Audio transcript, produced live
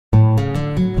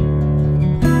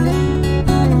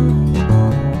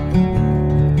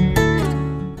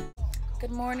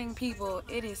People,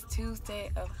 it is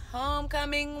Tuesday of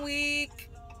homecoming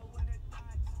week.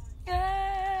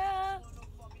 Yeah.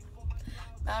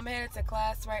 I'm headed to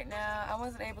class right now. I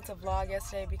wasn't able to vlog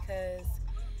yesterday because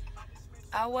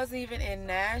I wasn't even in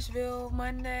Nashville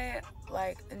Monday,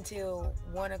 like until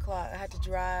 1 o'clock. I had to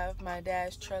drive my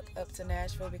dad's truck up to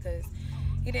Nashville because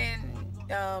he didn't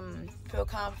feel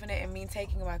confident in me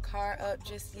taking my car up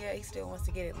just yet. He still wants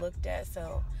to get it looked at,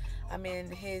 so I'm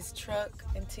in his truck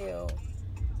until,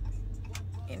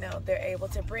 you know, they're able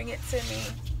to bring it to me.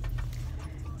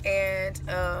 And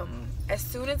as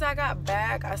soon as I got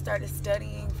back, I started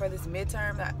studying for this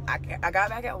midterm. I got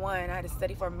back at 1. I had to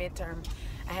study for a midterm.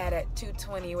 I had at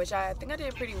 2:20, which I think I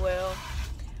did pretty well.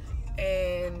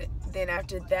 And then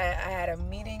after that, I had a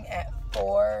meeting at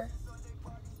 4.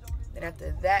 Then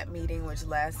after that meeting, which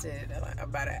lasted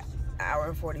about an hour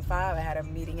and 45, I had a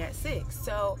meeting at 6.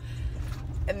 So,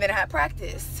 and then I had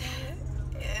practice.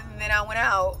 And then I went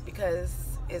out because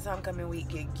it's homecoming week,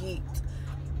 get geeked.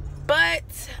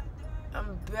 But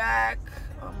I'm back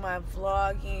on my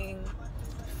vlogging,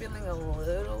 feeling a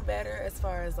little better as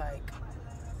far as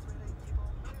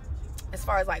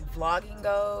vlogging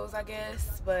goes, I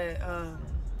guess. But I'm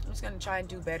just gonna try and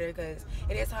do better because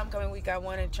it is homecoming week. I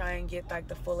want to try and get like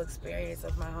the full experience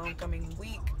of my homecoming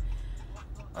week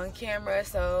on camera.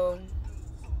 So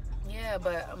yeah,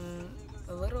 but I'm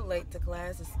a little late to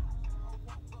class. It's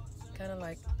kind of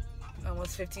like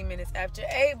almost 15 minutes after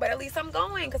 8, but at least I'm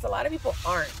going because a lot of people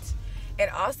aren't. And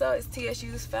also it's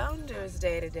TSU's Founders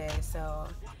Day today, so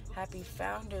happy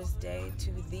Founders Day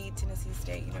to the Tennessee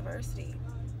State University.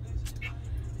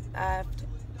 I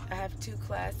have 2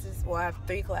 classes, well I have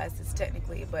 3 classes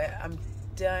technically, but I'm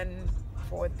done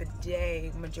for the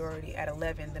day majority at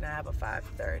 11, then I have a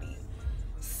 5:30.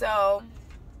 So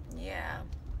yeah,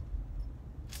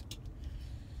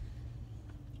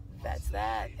 that's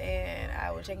that, and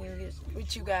I will check in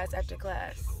with you guys after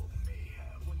class.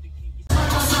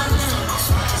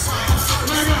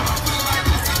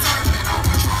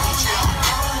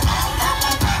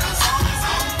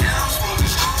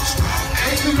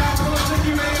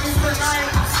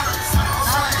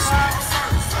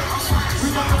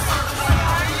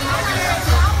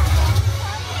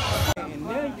 And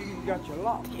then you got your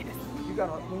lock. Yes.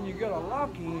 When you get a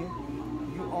lock in,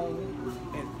 you own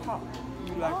and pop.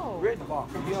 You like red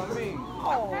box, you know what I mean?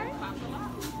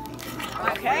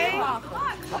 Okay. Pop it and lock it.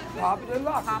 Pop it and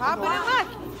lock it.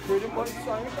 Pretty much the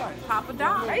same thing. Papa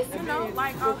Don, you know,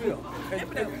 like and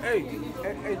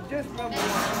just remember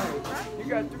one thing. You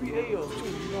got 3 L's too,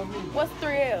 you know what I mean? what's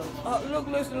 3 L's? Look,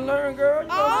 listen, learn, girl. You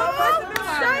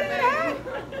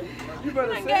you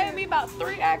better You say gave it. me about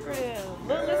 3 acronyms.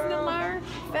 Look, listen, and learn.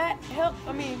 Fat, help.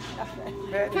 I mean,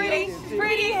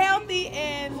 pretty, healthy,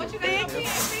 and What you thick. got your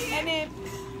PhD? And then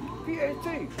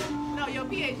PhD. No, your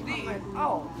PhD.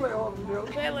 Oh, play all the deal.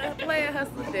 play a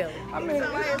hustler deal. I mean,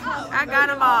 I got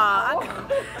them all.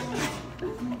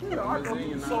 you know, I go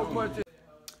through so much.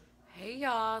 Hey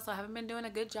y'all, so I haven't been doing a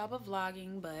good job of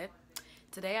vlogging, but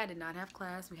today I did not have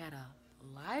class. We had a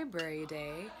library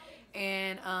day,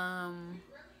 and I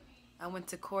went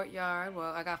to Courtyard.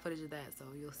 Well, I got footage of that, so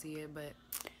you'll see it, but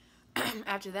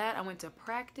after that I went to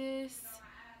practice,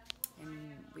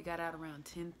 and we got out around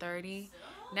 10:30.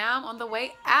 Now I'm on the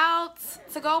way out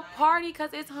to go party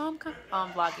because it's homecoming.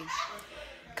 I'm vlogging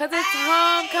because it's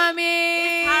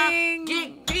homecoming.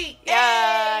 Get geek.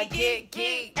 Yeah, get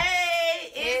geek.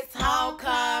 Hey, It's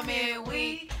homecoming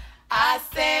week. I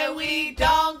said we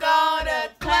don't go to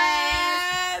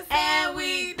class and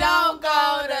we don't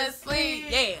go to sleep.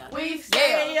 Yeah, We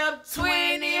stay up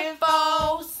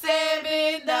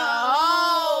 24/7 the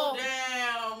whole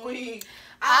damn week.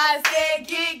 I said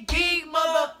get geek,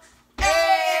 mother.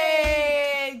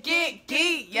 Hey, get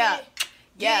geek. Yeah,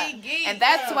 yeah. Get geek, And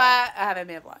that's yeah. why I haven't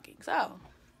been vlogging. So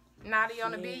Naughty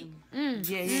on the beat.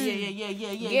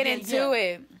 Yeah. Get into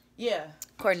it. Yeah.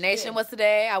 Coordination was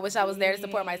today. I wish I was there to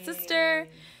support my sister,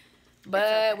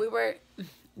 but we were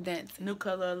dancing. New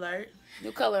color alert.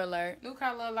 New color alert. New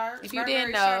color alert. If you Burberry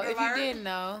didn't know, shirt if you alert. didn't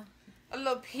know, A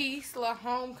little piece, little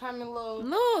homecoming,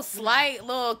 little. slight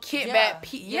little kickback.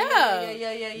 Yeah.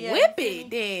 Yeah. Whip it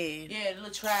then. Yeah, the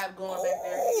little tribe going back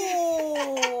there.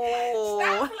 Oh.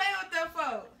 Stop playing with that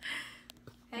phone.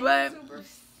 But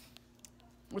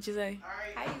what you say?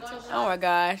 Oh my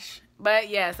gosh. But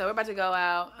yeah, so we're about to go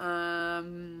out.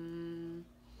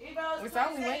 It's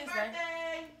only Wednesday.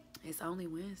 It's only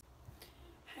Wednesday.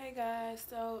 Hey guys,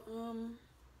 so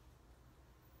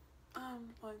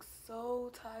I'm like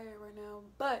so tired right now,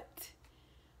 but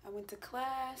I went to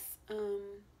class. Well,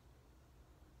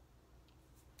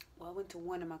 I went to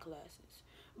one of my classes.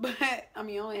 But, I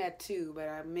mean, I only had 2, but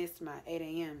I missed my 8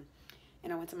 a.m.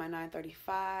 And I went to my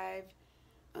 9:35.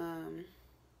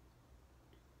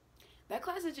 That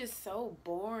class is just so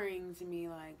boring to me.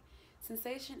 Like,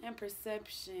 sensation and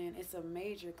perception, it's a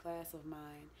major class of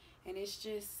mine. And it's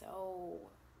just so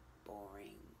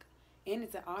boring. And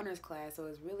it's an honors class, so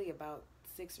it's really about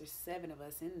 6 or 7 of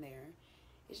us in there.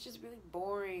 It's just really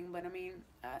boring, but I mean,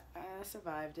 I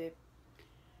survived it.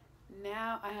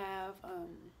 Now I have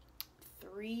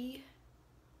 3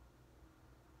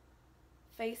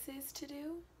 faces to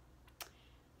do.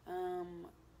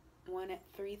 One at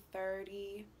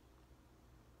 3:30,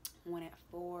 one at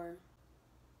 4,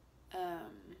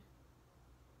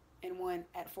 and one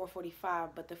at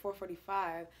 4:45. But the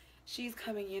 4:45, she's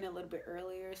coming in a little bit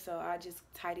earlier, so I just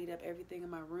tidied up everything in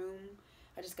my room.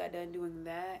 I just got done doing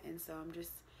that, and so I'm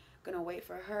just gonna wait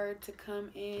for her to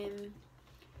come in.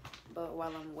 But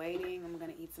while I'm waiting, I'm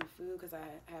gonna eat some food because I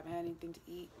haven't had anything to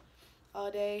eat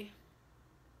all day.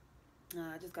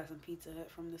 I just got some Pizza Hut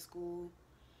from the school,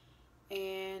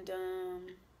 and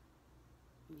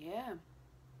yeah,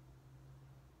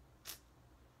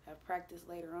 have practice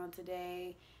later on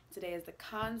today. Today is the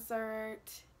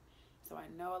concert, so I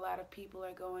know a lot of people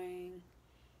are going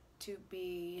to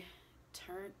be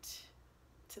turned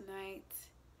tonight,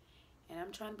 and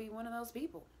I'm trying to be one of those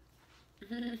people.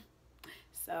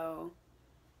 So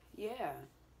yeah,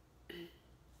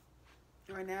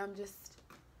 right now I'm just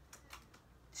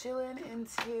chilling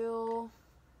until,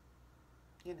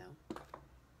 you know,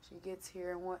 she gets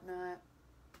here and whatnot.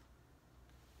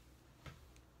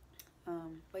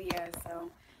 But yeah,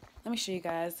 so let me show you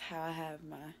guys how I have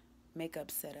my makeup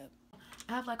set up.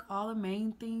 I have like all the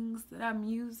main things that I'm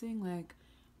using, like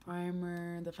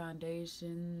primer, the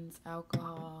foundations,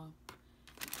 alcohol,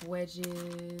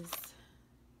 wedges.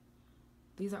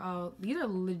 These are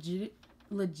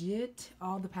legit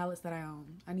all the palettes that I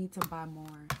own. I need to buy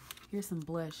more. Here's some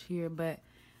blush here, but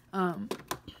yeah,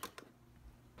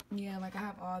 like I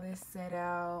have all this set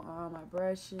out, all my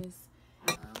brushes.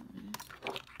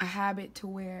 I have it to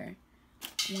where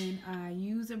when I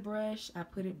use a brush, I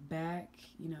put it back,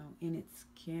 you know, in its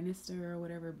canister or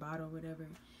whatever, bottle or whatever,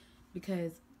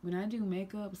 because when I do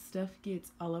makeup, stuff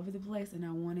gets all over the place, and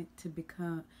I want it to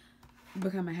become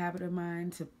a habit of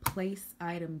mine to place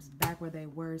items back where they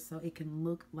were so it can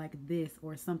look like this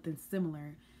or something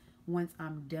similar once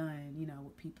I'm done, you know,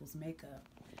 with people's makeup.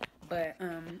 But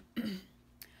I'm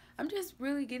just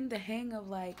really getting the hang of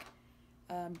like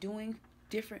doing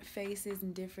different faces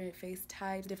and different face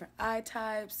types, different eye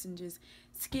types, and just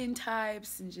skin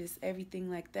types and just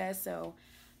everything like that. So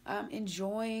I'm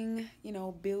enjoying, you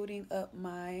know, building up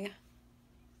my, I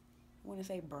want to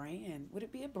say brand. Would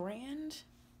it be a brand?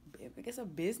 I guess a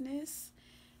business.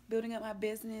 Building up my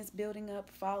business, building up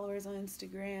followers on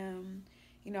Instagram,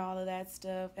 you know, all of that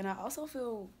stuff. And I also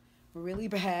feel really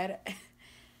bad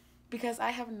because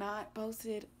I have not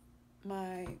posted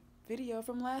my video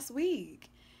from last week.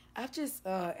 I've just,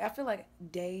 I feel like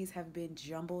days have been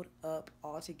jumbled up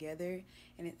all together,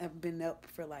 and I've been up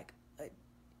for like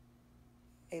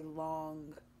a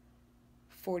long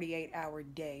 48-hour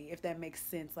day, if that makes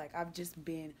sense. Like, I've just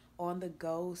been on the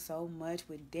go so much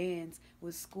with dance,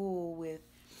 with school, with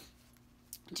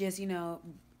just, you know,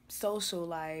 social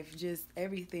life, just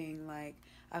everything. Like,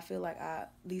 I feel like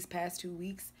these past 2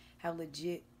 weeks have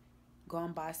legit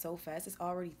gone by so fast. It's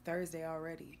already Thursday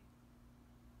already.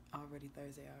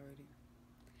 Thursday already.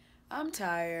 I'm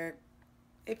tired,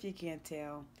 if you can't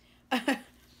tell.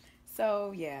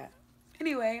 So, yeah.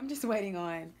 Anyway, I'm just waiting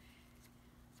on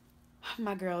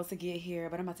my girls to get here,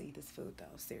 but I'm about to eat this food,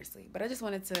 though, seriously. But I just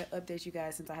wanted to update you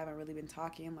guys since I haven't really been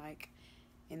talking, like,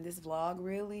 in this vlog,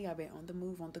 really. I've been on the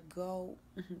move, on the go,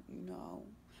 you know.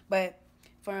 But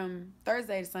from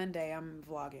Thursday to Sunday, I'm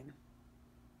vlogging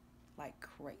like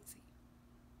crazy.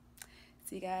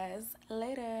 See you guys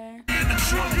later. I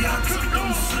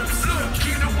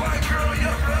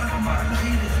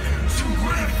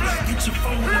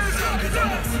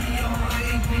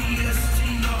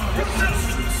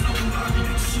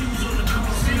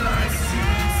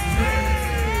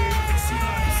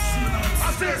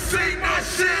said, sing that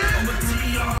shit.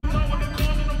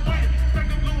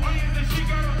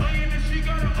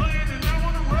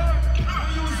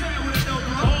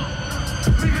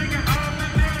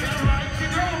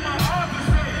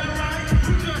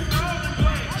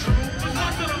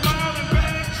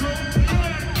 True.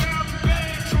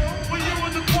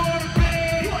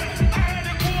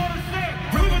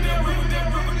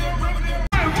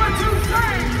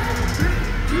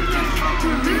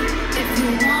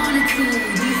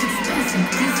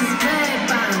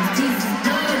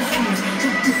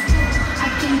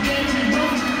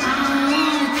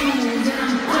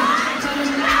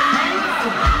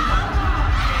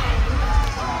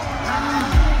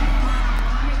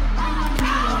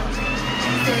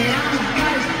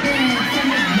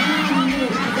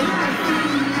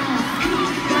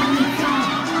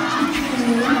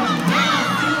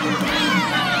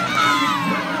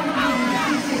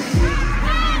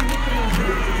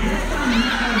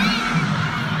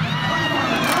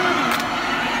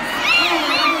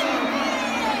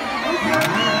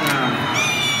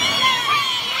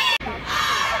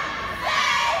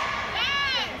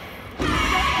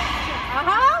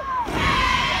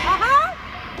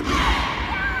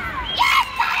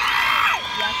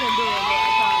 can do it, man.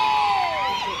 I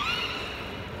tried.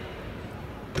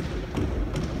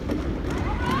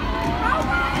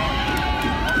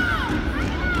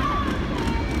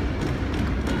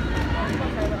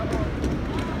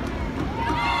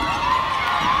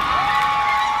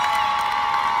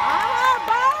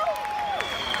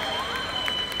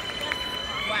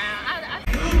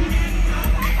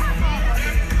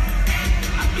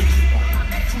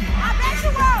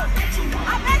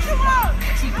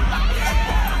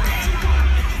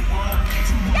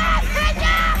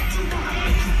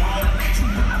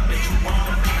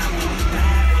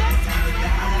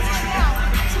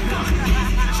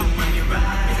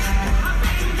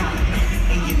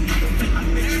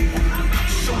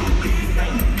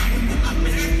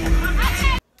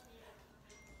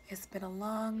 It's been a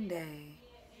long day.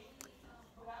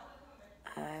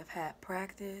 I've had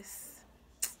practice.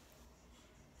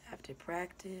 After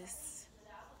practice,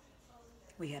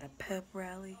 we had a pep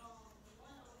rally.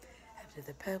 After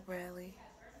the pep rally,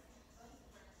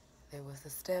 there was the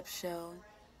step show.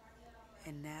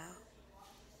 And now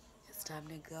it's time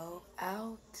to go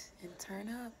out and turn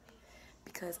up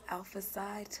because Alpha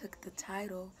Psi took the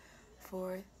title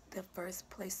for the first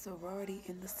place sorority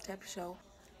in the step show.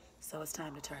 So it's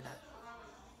time to turn up.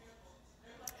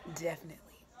 Definitely.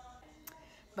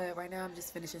 But right now I'm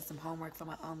just finishing some homework for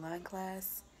my online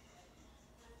class.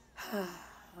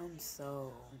 I'm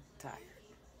so tired.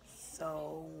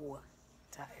 So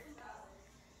tired.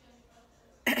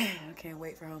 I can't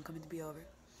wait for homecoming to be over.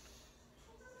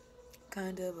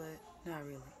 Kinda, but not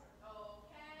really.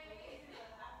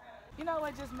 You know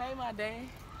what just made my day?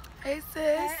 Hey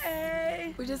sis.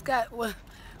 Hey. We just got, well,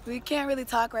 we can't really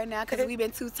talk right now because we've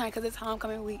been too tight because it's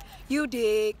homecoming week. You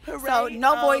dig. Hooray, so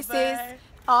no voices over.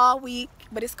 all week,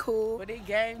 but it's cool. But it's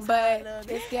game time. But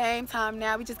love. it's game time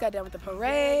now. We just got done with the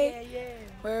parade. Yeah.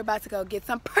 We're about to go get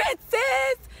some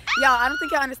princes. Y'all, I don't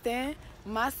think y'all understand.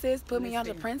 My sis put me on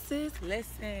the princes.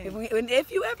 Listen.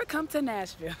 If you ever come to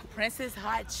Nashville. Princess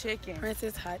Hot Chicken.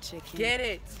 Princess Hot Chicken. Get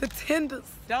it. The tenders.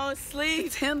 Don't The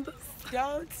sleep. tenders.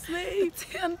 Don't sleep. The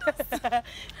tenders.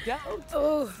 Don't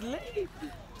sleep.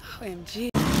 OMG.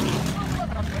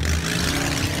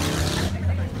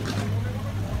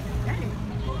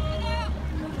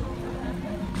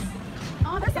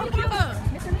 Oh, that's so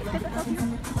cute.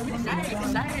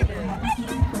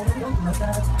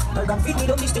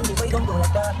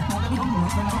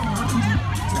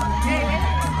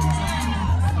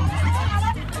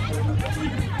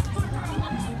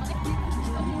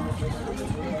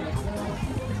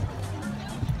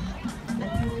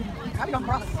 How we gonna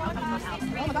cross?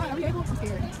 Oh my God, are we able? I'm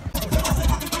scared.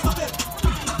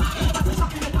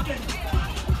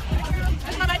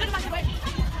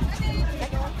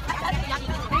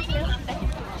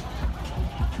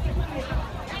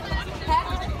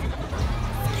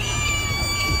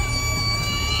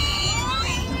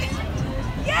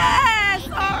 Yes!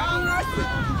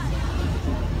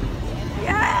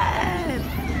 Yes!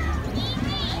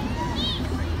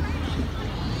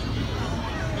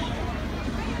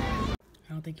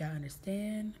 I don't think y'all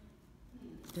understand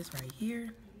this right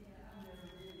here.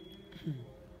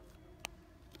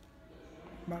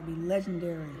 About to be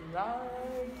legendary.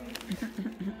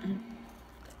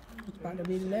 It's about to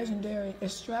be legendary,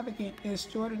 extravagant,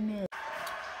 extraordinary.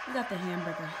 We got the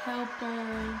hamburger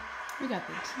helper. We got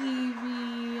the TV.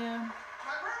 My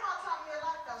grandma taught me a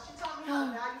lot though. She taught me how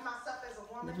to value myself as a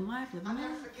woman. Living life, living I'll life.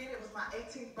 never forget it was my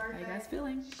 18th birthday. How you guys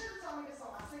feeling? She should have told me this on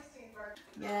my 16th birthday.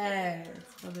 Yes.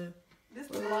 For the This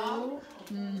the vlog.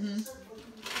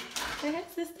 Hey,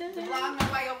 sister. Vlog know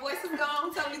why your voice is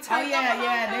gone. Tell me Oh turn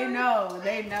yeah,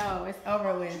 they know. It's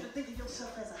over with. Think of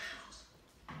yourself as a house.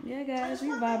 Yeah, guys, we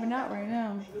vibing out right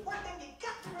now. One thing you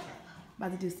got to remember.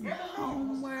 About to do some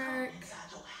homework.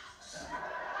 Inside your house.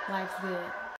 Life's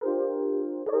good.